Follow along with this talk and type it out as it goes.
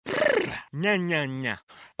nya nya nya.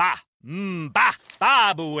 Ba, ba,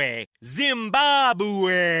 Babue,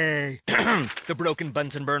 Zimbabwe. The broken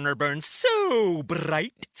Bunsen burner burns so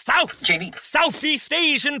bright. Jamie. Southeast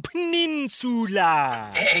Asian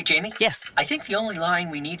Peninsula. Hey, Jamie? Yes? I think the only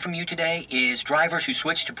line we need from you today is drivers who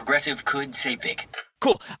switch to Progressive could save big.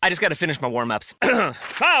 Cool. I just gotta finish my warm-ups.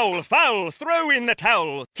 Foul, throw in the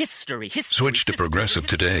towel. History. Switch to Progressive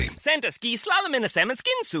today. Santa ski slalom in a salmon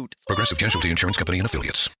skin suit. Progressive Casualty Insurance Company and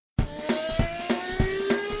Affiliates.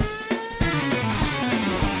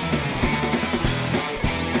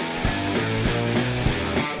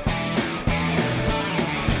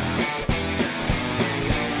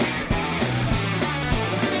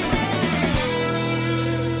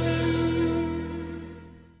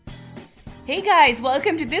 Hey guys,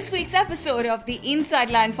 welcome to this week's episode of the Inside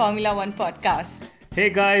Line Formula One podcast. Hey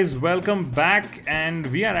guys, welcome back, and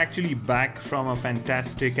we are actually back from a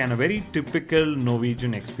fantastic and a very typical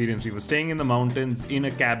Norwegian experience. We were staying in the mountains in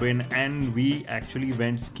a cabin and we actually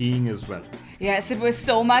went skiing as well. Yes, it was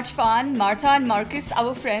so much fun. Martha and Marcus,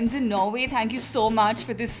 our friends in Norway, thank you so much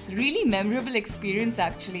for this really memorable experience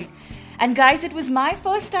actually. And guys, it was my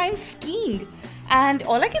first time skiing. And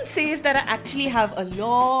all I can say is that I actually have a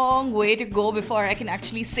long way to go before I can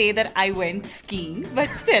actually say that I went skiing, but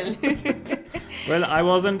still. Well, I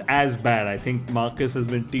wasn't as bad. I think Marcus has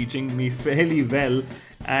been teaching me fairly well,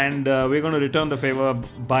 and we're going to return the favor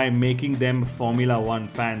by making them Formula One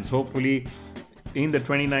fans, hopefully in the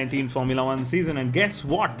 2019 Formula One season. And guess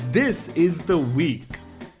what? This is the week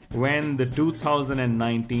when the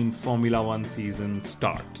 2019 Formula One season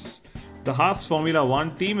starts. The Haas Formula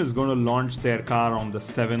One team is going to launch their car on the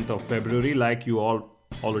 7th of February, like you all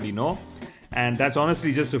already know. And that's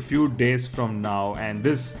honestly just a few days from now. And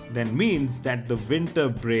this then means that the winter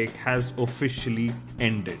break has officially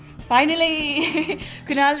ended. Finally!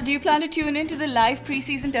 Kunal, do you plan to tune into the live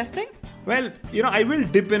pre-season testing? Well, I will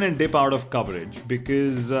dip in and dip out of coverage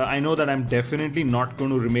because I know that I'm definitely not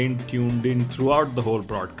going to remain tuned in throughout the whole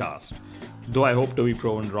broadcast. Though I hope to be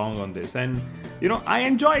proven wrong on this. And, I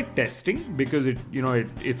enjoy testing because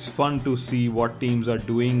it's fun to see what teams are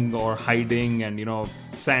doing or hiding and,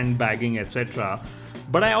 sandbagging, etc.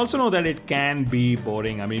 But I also know that it can be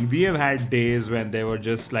boring. I mean, we have had days when there were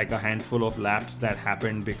just like a handful of laps that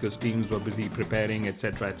happened because teams were busy preparing,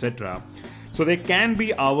 etc., etc. So there can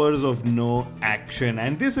be hours of no action.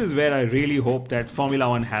 And this is where I really hope that Formula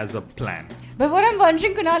One has a plan. But what I'm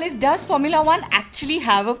wondering, Kunal, is does Formula One actually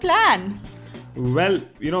have a plan? Well,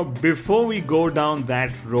 before we go down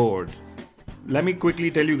that road, let me quickly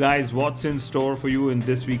tell you guys what's in store for you in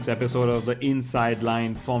this week's episode of the Inside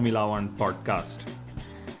Line Formula One podcast.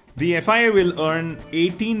 The FIA will earn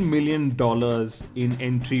 $18 million in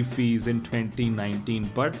entry fees in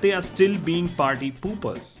 2019, but they are still being party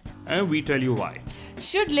poopers. And we tell you why.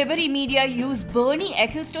 Should Liberty Media use Bernie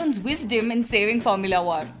Ecclestone's wisdom in saving Formula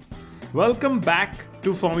One? Welcome back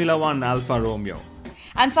to Formula One Alfa Romeo.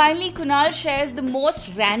 And finally, Kunal shares the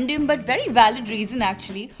most random but very valid reason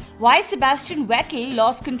actually why Sebastian Vettel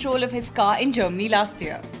lost control of his car in Germany last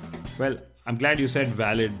year. Well, I'm glad you said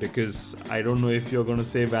valid because I don't know if you're going to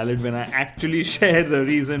say valid when I actually share the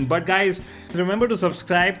reason. But guys, remember to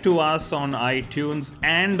subscribe to us on iTunes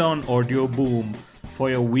and on Audio Boom for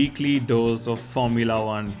your weekly dose of Formula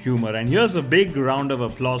One humor. And here's a big round of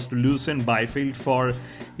applause to Lucien Byfield for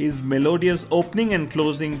his melodious opening and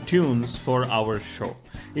closing tunes for our show.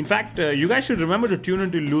 In fact, you guys should remember to tune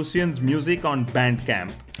into Lucien's music on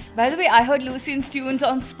Bandcamp. By the way, I heard Lucien's tunes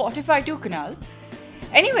on Spotify too, Kunal.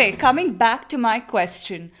 Anyway, coming back to my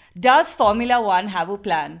question, does Formula One have a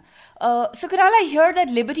plan? So Kunal, I hear that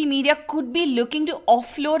Liberty Media could be looking to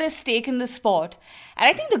offload a stake in the sport. And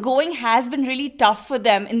I think the going has been really tough for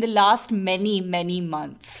them in the last many, many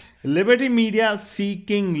months. Liberty Media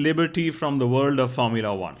seeking liberty from the world of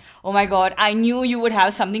Formula One. Oh my god, I knew you would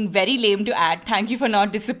have something very lame to add. Thank you for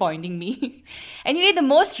not disappointing me. Anyway, the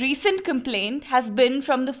most recent complaint has been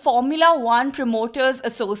from the Formula One Promoters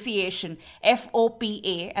Association,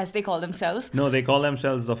 FOPA as they call themselves. No, they call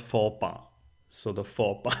themselves the FOPA. So the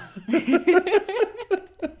FOPA.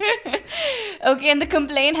 Okay, and the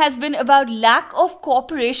complaint has been about lack of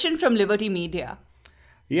cooperation from Liberty Media.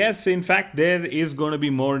 Yes, in fact, there is going to be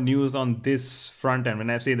more news on this front. And when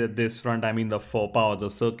I say that this front, I mean the FOPA or the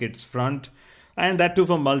circuit's front. And that too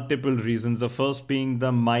for multiple reasons. The first being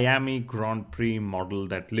the Miami Grand Prix model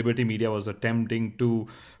that Liberty Media was attempting to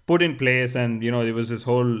put in place. And, there was this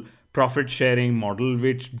whole profit-sharing model,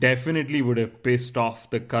 which definitely would have pissed off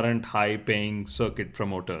the current high-paying circuit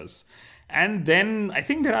promoters. And then I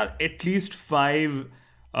think there are at least 5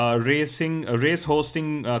 race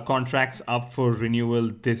hosting contracts up for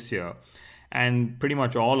renewal this year. and pretty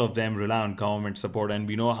much all of them rely on government support, and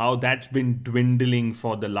we know how that's been dwindling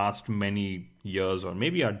for the last many years or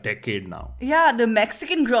maybe a decade now. Yeah, the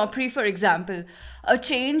Mexican Grand Prix, for example. A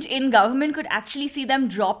change in government could actually see them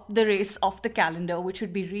drop the race off the calendar, which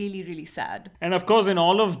would be really, really sad. And of course, in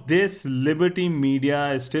all of this, Liberty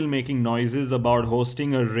Media is still making noises about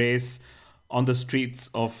hosting a race on the streets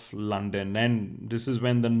of London. And this is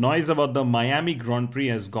when the noise about the Miami Grand Prix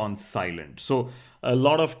has gone silent. So a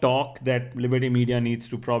lot of talk that Liberty Media needs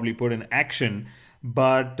to probably put in action.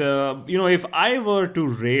 But, if I were to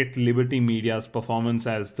rate Liberty Media's performance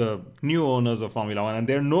as the new owners of Formula One, and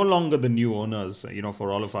they're no longer the new owners,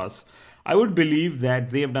 for all of us, I would believe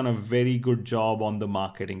that they have done a very good job on the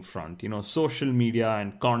marketing front. Social media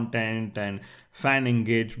and content and fan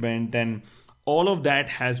engagement and all of that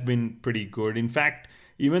has been pretty good. In fact,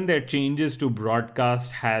 even their changes to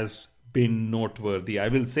broadcast has been noteworthy. I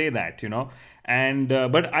will say that, And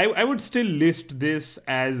but I would still list this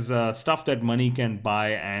as stuff that money can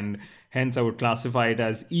buy, and hence I would classify it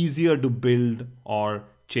as easier to build or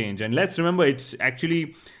change. And let's remember, it's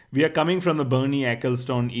actually, we are coming from the Bernie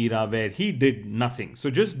Ecclestone era where he did nothing.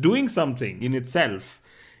 So just doing something in itself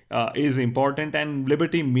is important, and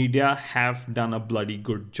Liberty Media have done a bloody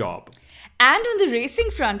good job. And on the racing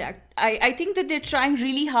front, I think that they're trying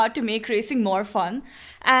really hard to make racing more fun.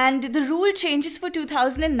 And the rule changes for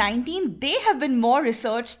 2019, they have been more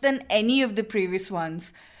researched than any of the previous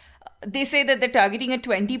ones. They say that they're targeting a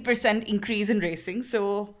 20% increase in racing,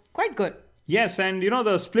 so quite good. Yes, and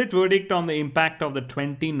the split verdict on the impact of the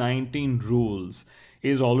 2019 rules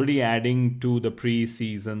is already adding to the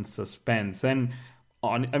pre-season suspense. And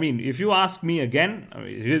if you ask me again,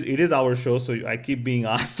 it is our show, so I keep being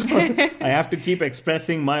asked. I have to keep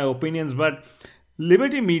expressing my opinions, but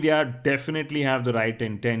Liberty Media definitely have the right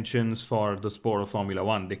intentions for the sport of Formula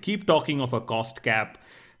One. They keep talking of a cost cap.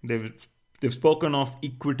 They've spoken of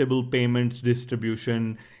equitable payments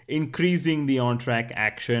distribution, increasing the on-track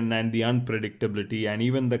action and the unpredictability, and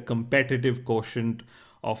even the competitive quotient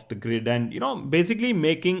of the grid, and basically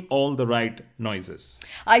making all the right noises.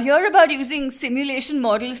 I hear about using simulation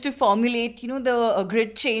models to formulate the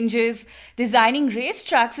grid changes, designing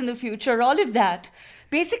racetracks in the future, all of that.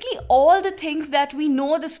 Basically all the things that we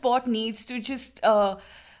know the sport needs to just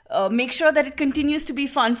make sure that it continues to be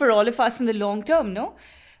fun for all of us in the long term, no?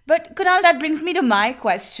 But Kunal, that brings me to my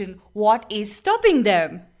question. What is stopping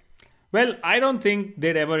them? Well, I don't think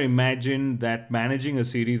they'd ever imagined that managing a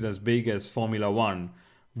series as big as Formula One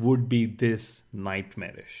would be this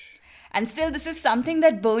nightmarish. And still, this is something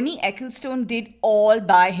that Bernie Ecclestone did all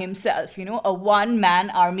by himself, a one-man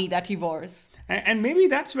army that he was. And maybe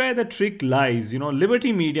that's where the trick lies.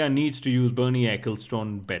 Liberty Media needs to use Bernie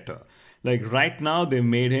Ecclestone better. Like right now, they've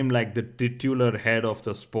made him like the titular head of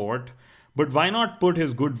the sport. But why not put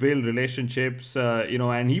his goodwill, relationships,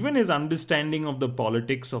 and even his understanding of the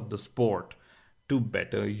politics of the sport to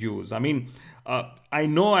better use? I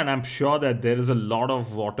know, and I'm sure that there is a lot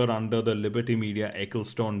of water under the Liberty Media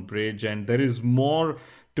Ecclestone bridge, and there is more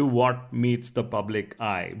to what meets the public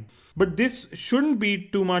eye. But this shouldn't be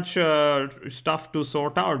too much stuff to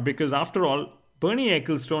sort out, because after all, Bernie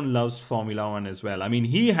Ecclestone loves Formula One as well.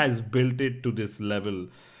 He has built it to this level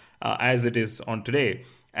as it is on today,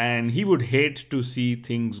 and he would hate to see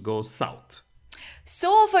things go south.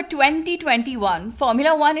 So for 2021,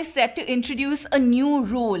 Formula One is set to introduce a new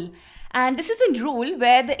rule. And this is a rule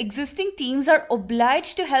where the existing teams are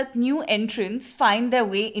obliged to help new entrants find their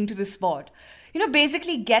way into the sport.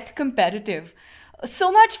 Basically get competitive.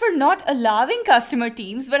 So much for not allowing customer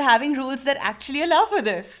teams, but having rules that actually allow for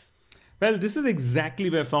this. Well, this is exactly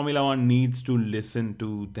where Formula One needs to listen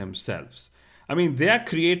to themselves. They are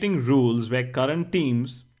creating rules where current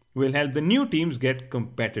teams will help the new teams get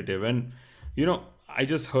competitive. And, I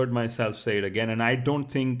just heard myself say it again, and I don't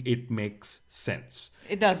think it makes sense.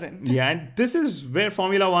 It doesn't. Yeah, and this is where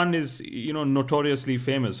Formula One is, notoriously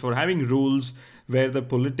famous for having rules where the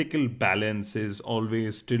political balance is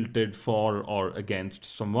always tilted for or against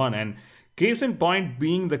someone. And case in point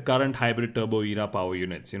being the current hybrid turbo era power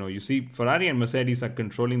units. You see Ferrari and Mercedes are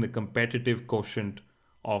controlling the competitive quotient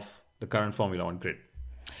of the current Formula One grid.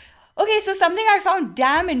 Okay, so something I found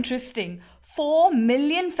damn interesting. 4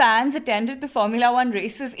 million fans attended the Formula One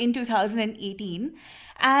races in 2018.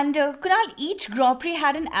 And Kunal, each Grand Prix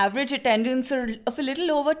had an average attendance of a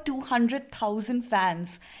little over 200,000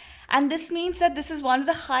 fans. And this means that this is one of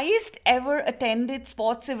the highest ever attended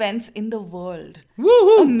sports events in the world.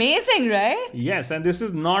 Woohoo! Amazing, right? Yes, and this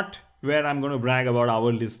is not where I'm going to brag about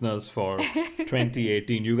our listeners for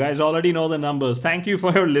 2018. You guys already know the numbers. Thank you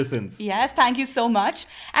for your listens. Yes, thank you so much.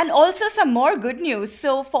 And also some more good news.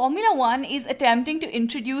 So Formula One is attempting to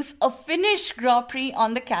introduce a Finnish Grand Prix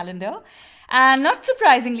on the calendar. And not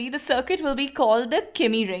surprisingly, the circuit will be called the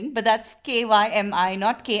Kimi Ring, but that's Kymi,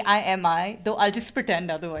 not Kimi, though I'll just pretend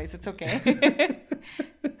otherwise, it's okay.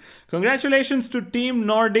 Congratulations to Team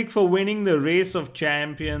Nordic for winning the Race of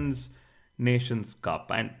Champions Nations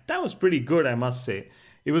Cup. And that was pretty good, I must say.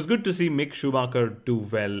 It was good to see Mick Schumacher do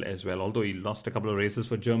well as well, although he lost a couple of races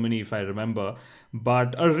for Germany, if I remember.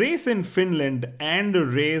 But a race in Finland and a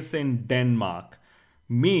race in Denmark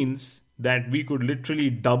means that we could literally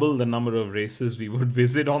double the number of races we would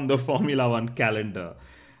visit on the Formula One calendar.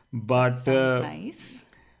 But Sounds nice.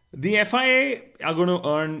 The FIA are going to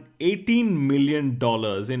earn $18 million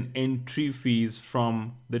in entry fees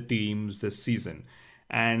from the teams this season.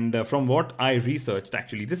 And from what I researched,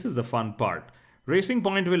 actually, this is the fun part. Racing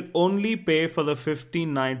Point will only pay for the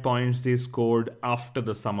 59 points they scored after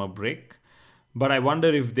the summer break. But I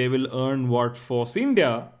wonder if they will earn what Force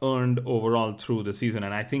India earned overall through the season.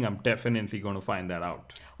 And I think I'm definitely going to find that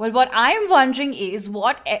out. Well, what I'm wondering is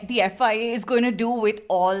what the FIA is going to do with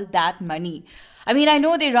all that money. I mean, I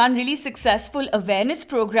know they run really successful awareness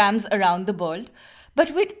programs around the world.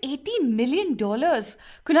 But with $18 million, Kunal,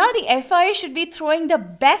 the FIA should be throwing the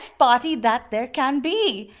best party that there can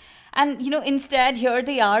be. And, instead, here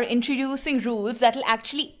they are introducing rules that will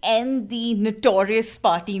actually end the notorious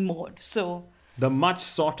party mode. So the much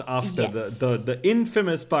sought after, yes. the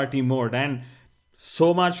infamous party mode. And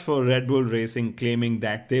so much for Red Bull Racing claiming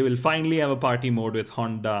that they will finally have a party mode with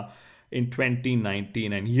Honda in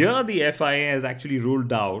 2019. And here the FIA has actually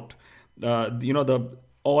ruled out, the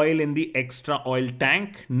oil in the extra oil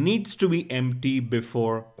tank needs to be empty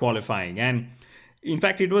before qualifying. And in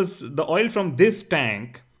fact, it was the oil from this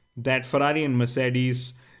tank that Ferrari and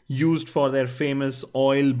Mercedes used for their famous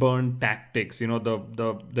oil burn tactics,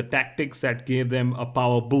 the tactics that gave them a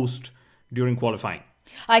power boost during qualifying.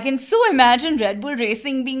 I can so imagine Red Bull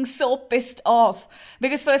Racing being so pissed off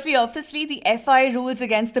because firstly, obviously, the FIA rules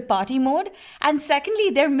against the party mode, and secondly,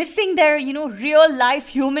 they're missing their, real life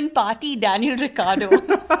human party, Daniel Ricciardo.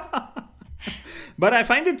 But I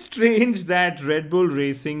find it strange that Red Bull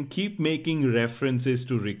Racing keep making references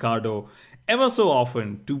to Ricciardo ever so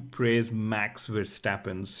often to praise Max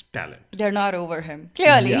Verstappen's talent. They're not over him,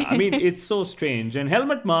 clearly. Yeah, I mean, it's so strange. And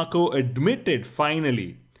Helmut Marko admitted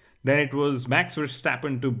finally that it was Max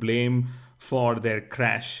Verstappen to blame for their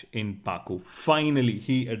crash in Baku. Finally,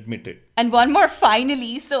 he admitted. And one more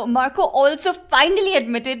finally. So Marko also finally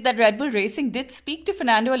admitted that Red Bull Racing did speak to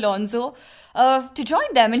Fernando Alonso to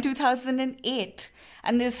join them in 2008.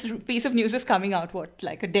 And this piece of news is coming out,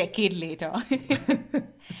 like a decade later.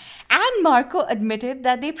 And Marko admitted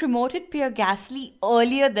that they promoted Pierre Gasly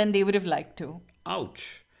earlier than they would have liked to.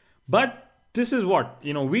 Ouch. But this is what,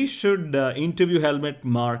 we should interview Helmut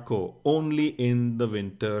Marko only in the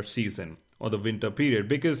winter season or the winter period,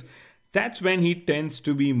 because that's when he tends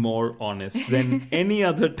to be more honest than any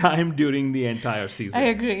other time during the entire season. I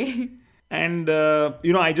agree. And,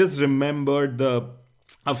 I just remembered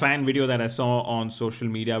a fan video that I saw on social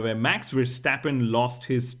media where Max Verstappen lost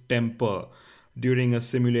his temper during a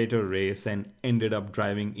simulator race and ended up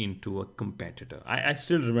driving into a competitor. I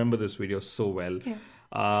still remember this video so well. Yeah.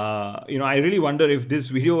 I really wonder if this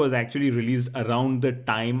video was actually released around the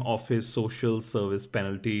time of his social service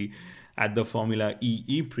penalty at the Formula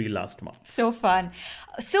E Prix last month. So fun.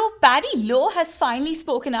 So Paddy Lowe has finally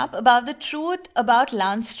spoken up about the truth about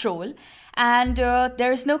Lance Stroll. And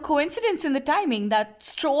there is no coincidence in the timing that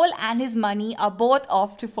Stroll and his money are both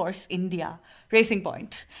off to Force India, Racing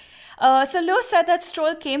Point. So Lowe said that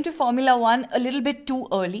Stroll came to Formula One a little bit too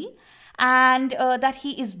early, and that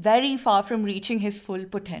he is very far from reaching his full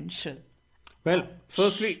potential. Well,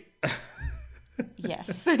 firstly,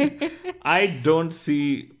 yes. I don't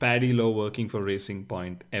see Paddy Lowe working for Racing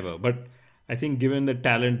Point ever. But I think given the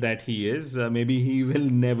talent that he is, maybe he will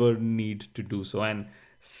never need to do so. And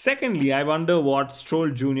secondly, I wonder what Stroll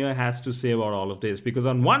Jr. has to say about all of this. Because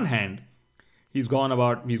on one hand, he's gone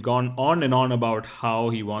on and on about how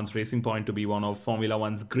he wants Racing Point to be one of Formula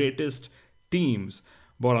One's greatest teams.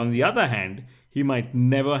 But on the other hand, he might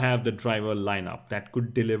never have the driver lineup that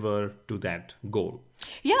could deliver to that goal.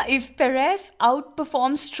 Yeah, if Perez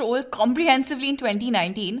outperforms Stroll comprehensively in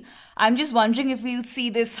 2019, I'm just wondering if we'll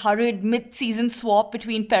see this hurried mid-season swap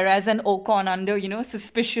between Perez and Ocon under,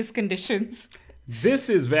 suspicious conditions. This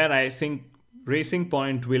is where I think Racing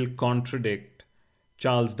Point will contradict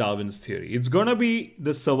Charles Darwin's theory. It's going to be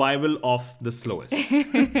the survival of the slowest.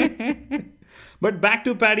 But back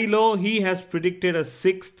to Paddy Lowe, he has predicted a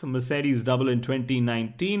 6th Mercedes double in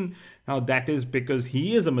 2019. Now that is because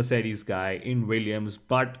he is a Mercedes guy in Williams,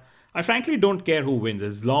 but I frankly don't care who wins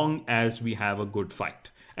as long as we have a good fight.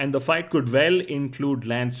 And the fight could well include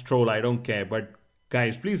Lance Stroll, I don't care, but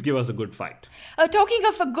guys, please give us a good fight. Talking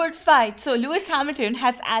of a good fight, so Lewis Hamilton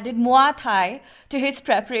has added Muay Thai to his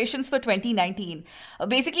preparations for 2019.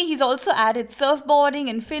 Basically, he's also added surfboarding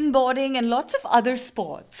and finboarding and lots of other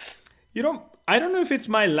sports. I don't know if it's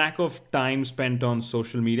my lack of time spent on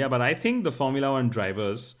social media, but I think the Formula One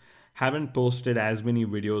drivers haven't posted as many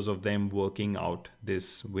videos of them working out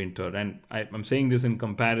this winter. And I'm saying this in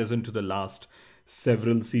comparison to the last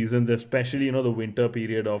several seasons, especially, the winter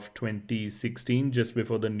period of 2016, just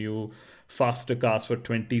before the new faster cars for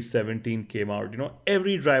 2017 came out.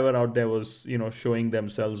 Every driver out there was, showing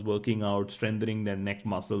themselves working out, strengthening their neck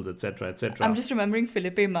muscles, etc., etc. I'm just remembering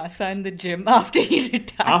Felipe Massa in the gym after he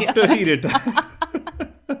retired.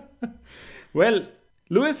 Well,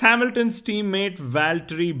 Lewis Hamilton's teammate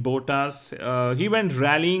Valtteri Bottas, he went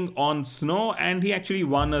rallying on snow and he actually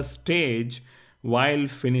won a stage while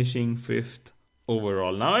finishing 5th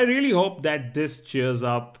overall. Now, I really hope that this cheers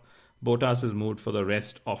up Bottas' mood for the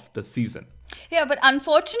rest of the season. Yeah, but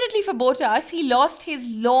unfortunately for Bottas, he lost his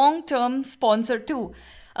long-term sponsor too.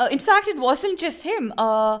 In fact, it wasn't just him.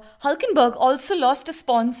 Hulkenberg also lost a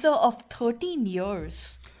sponsor of 13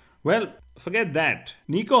 years. Well, forget that.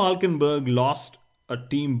 Nico Hulkenberg lost a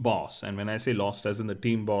team boss, and when I say lost, as in the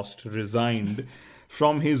team boss resigned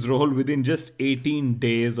from his role within just 18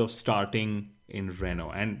 days of starting in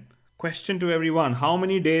Renault. And question to everyone, how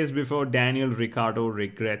many days before Daniel Ricciardo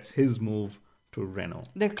regrets his move to Renault?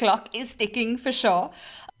 The clock is ticking for sure.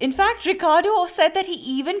 In fact, Ricciardo said that he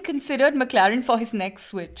even considered McLaren for his next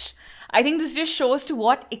switch. I think this just shows to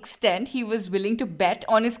what extent he was willing to bet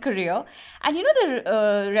on his career. And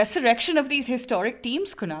the resurrection of these historic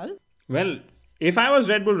teams, Kunal. Well, if I was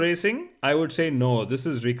Red Bull Racing, I would say no. This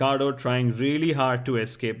is Ricciardo trying really hard to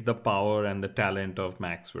escape the power and the talent of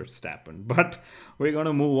Max Verstappen. But we're going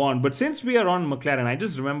to move on. But since we are on McLaren, I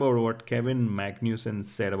just remember what Kevin Magnussen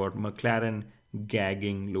said about McLaren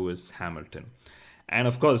gagging Lewis Hamilton. And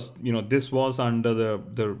of course, this was under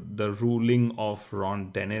the ruling of Ron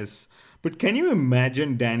Dennis. But can you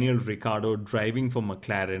imagine Daniel Ricciardo driving for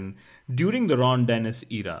McLaren during the Ron Dennis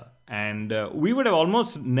era? And we would have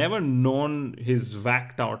almost never known his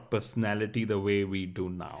whacked out personality the way we do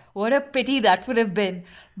now. What a pity that would have been.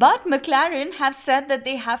 But McLaren have said that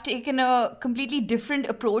they have taken a completely different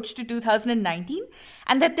approach to 2019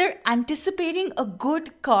 and that they're anticipating a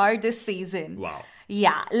good car this season. Wow.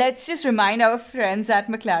 Yeah, let's just remind our friends at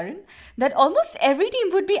McLaren that almost every team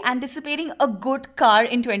would be anticipating a good car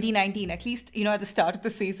in 2019, at least, at the start of the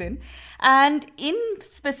season. And in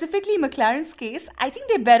specifically McLaren's case, I think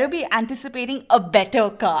they better be anticipating a better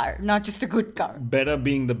car, not just a good car. Better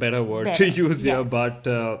being the better word to use here, but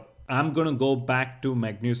I'm going to go back to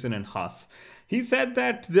Magnussen and Haas. He said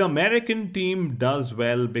that the American team does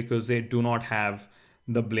well because they do not have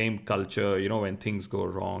the blame culture, when things go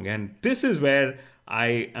wrong. And this is where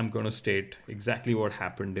I am going to state exactly what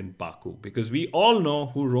happened in Baku, because we all know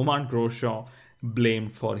who Romain Grosjean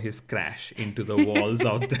blamed for his crash into the walls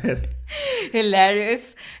out there.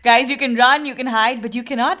 Hilarious. Guys, you can run, you can hide, but you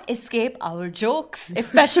cannot escape our jokes,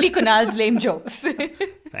 especially Kunal's lame jokes.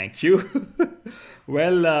 Thank you.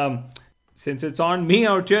 Well, since it's on me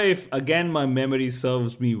out here, if again my memory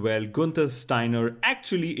serves me well, Gunther Steiner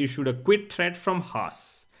actually issued a quit threat from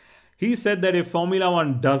Haas. He said that if Formula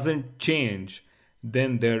One doesn't change,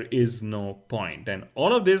 then there is no point. And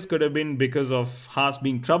all of this could have been because of Haas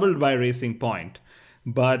being troubled by Racing Point.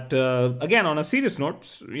 But again, on a serious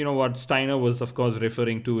note, what Steiner was of course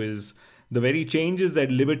referring to is the very changes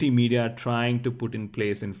that Liberty Media are trying to put in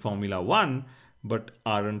place in Formula One, but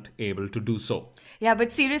aren't able to do so. Yeah,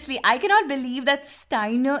 but seriously, I cannot believe that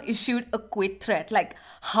Steiner issued a quit threat. Like,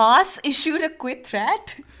 Haas issued a quit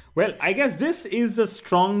threat? Well, I guess this is the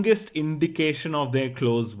strongest indication of their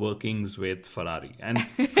close workings with Ferrari. And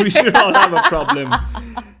we should all have a problem.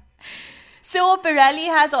 So, Pirelli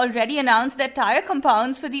has already announced their tyre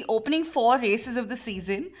compounds for the opening 4 races of the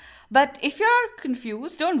season. But if you're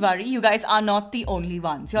confused, don't worry. You guys are not the only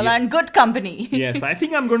ones. You're in good company. Yes, I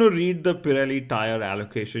think I'm going to read the Pirelli tyre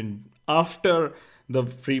allocation after the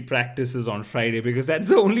free practices on Friday, because that's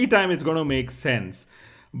the only time it's going to make sense.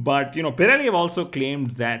 But, Pirelli have also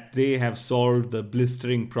claimed that they have solved the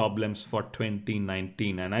blistering problems for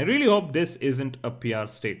 2019. And I really hope this isn't a PR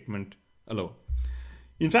statement alone.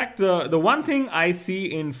 In fact, the one thing I see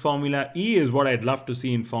in Formula E is what I'd love to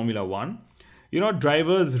see in Formula One.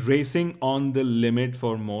 drivers racing on the limit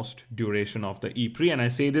for most duration of the E-Prix. And I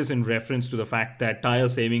say this in reference to the fact that tire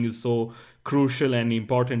saving is so crucial and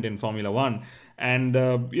important in Formula One. And,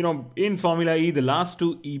 in Formula E, the last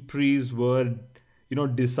two E-Prix were,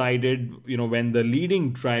 decided, when the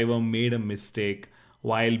leading driver made a mistake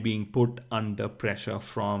while being put under pressure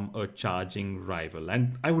from a charging rival.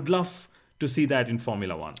 And I would love to see that in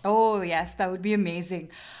Formula One. Oh, yes, that would be amazing.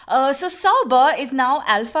 So Sauber is now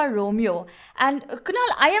Alfa Romeo. And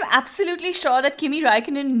Kunal, I am absolutely sure that Kimi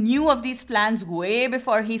Raikkonen knew of these plans way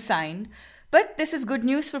before he signed. But this is good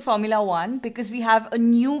news for Formula One because we have a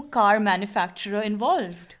new car manufacturer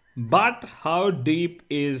involved. But how deep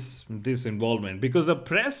is this involvement? Because the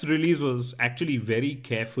press release was actually very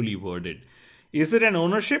carefully worded. Is it an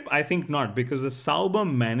ownership? I think not, because the Sauber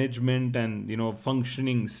management and,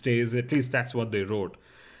 functioning stays, at least that's what they wrote.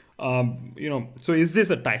 So is this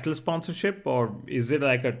a title sponsorship or is it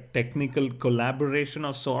like a technical collaboration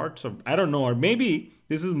of sorts? Or I don't know, or maybe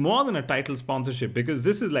this is more than a title sponsorship because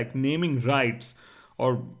this is like naming rights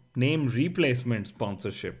or name replacement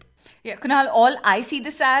sponsorship. Yeah, Kunal, all I see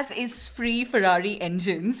this as is free Ferrari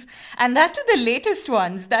engines. And that to the latest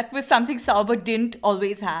ones. That was something Sauber didn't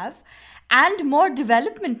always have. And more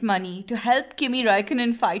development money to help Kimi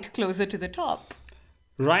Raikkonen fight closer to the top.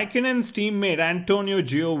 Raikkonen's teammate Antonio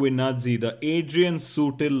Giovinazzi, the Adrian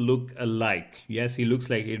Sutil look alike. Yes, he looks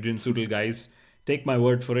like Adrian Sutil, guys. Take my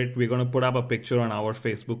word for it. We're going to put up a picture on our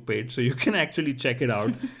Facebook page so you can actually check it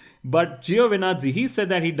out. But Giovinazzi, he said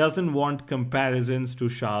that he doesn't want comparisons to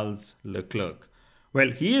Charles Leclerc.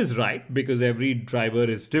 Well, he is right because every driver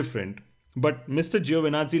is different. But Mr.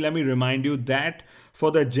 Giovinazzi, let me remind you that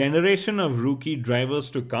for the generation of rookie drivers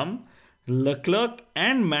to come, Leclerc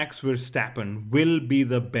and Max Verstappen will be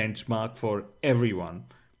the benchmark for everyone.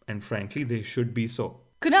 And frankly, they should be so.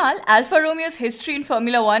 Kunal, Alfa Romeo's history in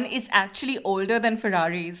Formula One is actually older than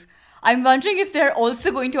Ferrari's. I'm wondering if they're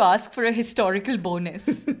also going to ask for a historical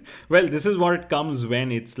bonus. Well, this is what comes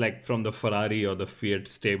when it's like from the Ferrari or the Fiat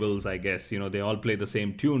stables, I guess. They all play the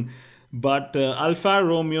same tune. But Alfa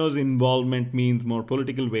Romeo's involvement means more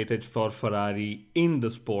political weightage for Ferrari in the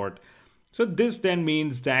sport. So this then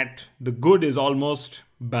means that the good is almost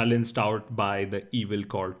balanced out by the evil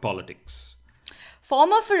called politics.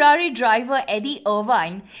 Former Ferrari driver Eddie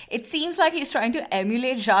Irvine, it seems like he's trying to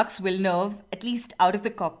emulate Jacques Villeneuve, at least out of the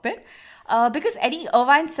cockpit, because Eddie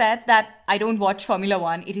Irvine said that I don't watch Formula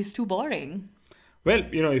One, it is too boring. Well,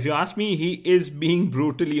 if you ask me, he is being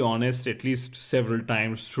brutally honest at least several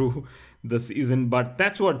times through the season. But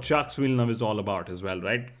that's what Jacques Villeneuve is all about as well,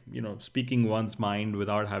 right? Speaking one's mind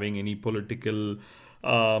without having any political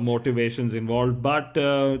motivations involved. But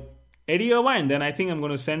Eddie Irvine, then I think I'm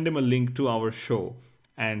going to send him a link to our show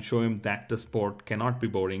and show him that the sport cannot be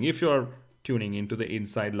boring. If you're tuning into the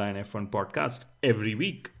Inside Line F1 podcast every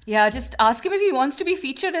week. Yeah, just ask him if he wants to be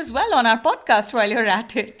featured as well on our podcast while you're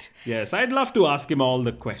at it. Yes, I'd love to ask him all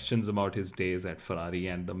the questions about his days at Ferrari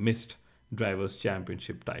and the missed Drivers'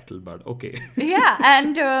 Championship title, but okay. Yeah,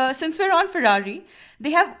 and since we're on Ferrari,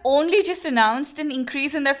 they have only just announced an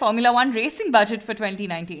increase in their Formula One racing budget for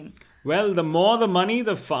 2019. Well, the more the money,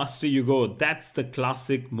 the faster you go. That's the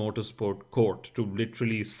classic motorsport quote to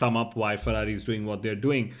literally sum up why Ferrari is doing what they're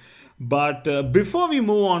doing. But before we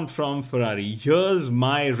move on from Ferrari, here's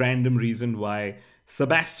my random reason why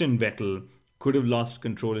Sebastian Vettel could have lost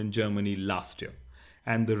control in Germany last year.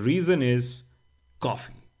 And the reason is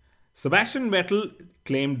coffee. Sebastian Vettel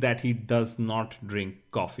claimed that he does not drink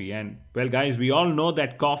coffee. And, well, guys, we all know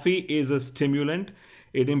that coffee is a stimulant.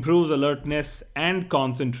 It improves alertness and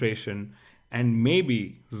concentration. And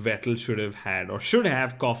maybe Vettel should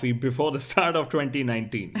have coffee before the start of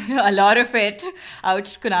 2019. A lot of it.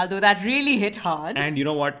 Ouch, Kunal, though that really hit hard. And you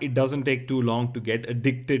know what? It doesn't take too long to get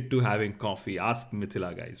addicted to having coffee. Ask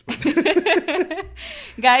Mithila, guys.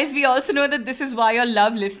 Guys, we also know that this is why you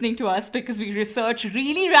love listening to us, because we research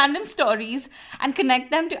really random stories and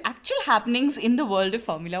connect them to actual happenings in the world of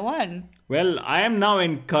Formula One. Well, I am now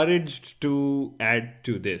encouraged to add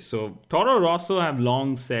to this. So, Toro Rosso have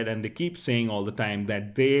long said, and they keep saying all the time,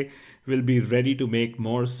 that they will be ready to make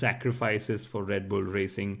more sacrifices for Red Bull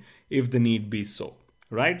Racing if the need be so.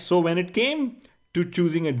 Right? So, when it came to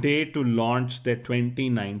choosing a day to launch their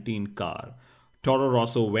 2019 car, Toro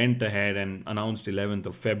Rosso went ahead and announced 11th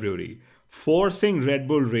of February, forcing Red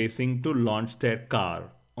Bull Racing to launch their car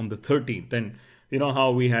on the 13th. And you know how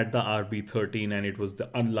we had the RB13 and it was the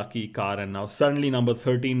unlucky car, and now suddenly number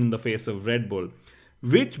 13 in the face of Red Bull.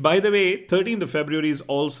 Which, by the way, 13th of February is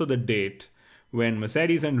also the date when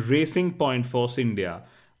Mercedes and Racing Point Force India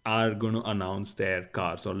are going to announce their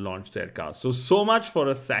cars or launch their cars. So much for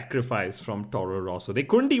a sacrifice from Toro Rosso. They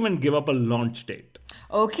couldn't even give up a launch date.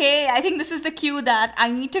 Okay, I think this is the cue that I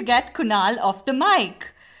need to get Kunal off the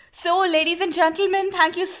mic. So, ladies and gentlemen,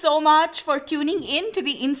 thank you so much for tuning in to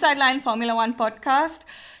the Inside Line Formula One podcast.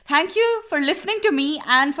 Thank you for listening to me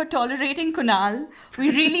and for tolerating Kunal. We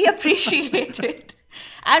really appreciate it.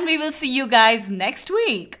 And we will see you guys next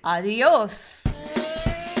week. Adios.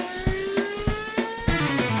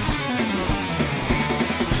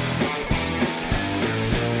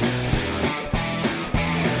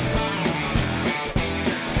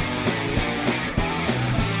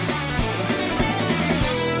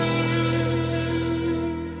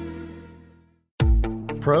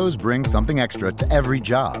 Pros bring something extra to every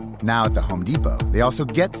job. Now at the Home Depot, they also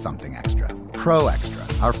get something extra. Pro Extra,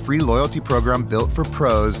 our free loyalty program built for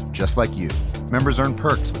pros just like you. Members earn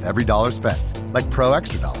perks with every dollar spent, like Pro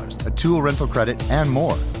Extra Dollars, a tool rental credit, and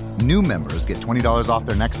more. New members get $20 off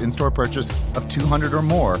their next in-store purchase of $200 or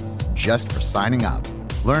more just for signing up.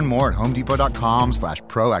 Learn more at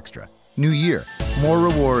homedepot.com/Pro Extra. New year, more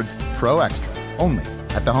rewards, Pro Extra, only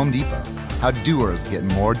at the Home Depot. How doers get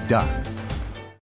more done.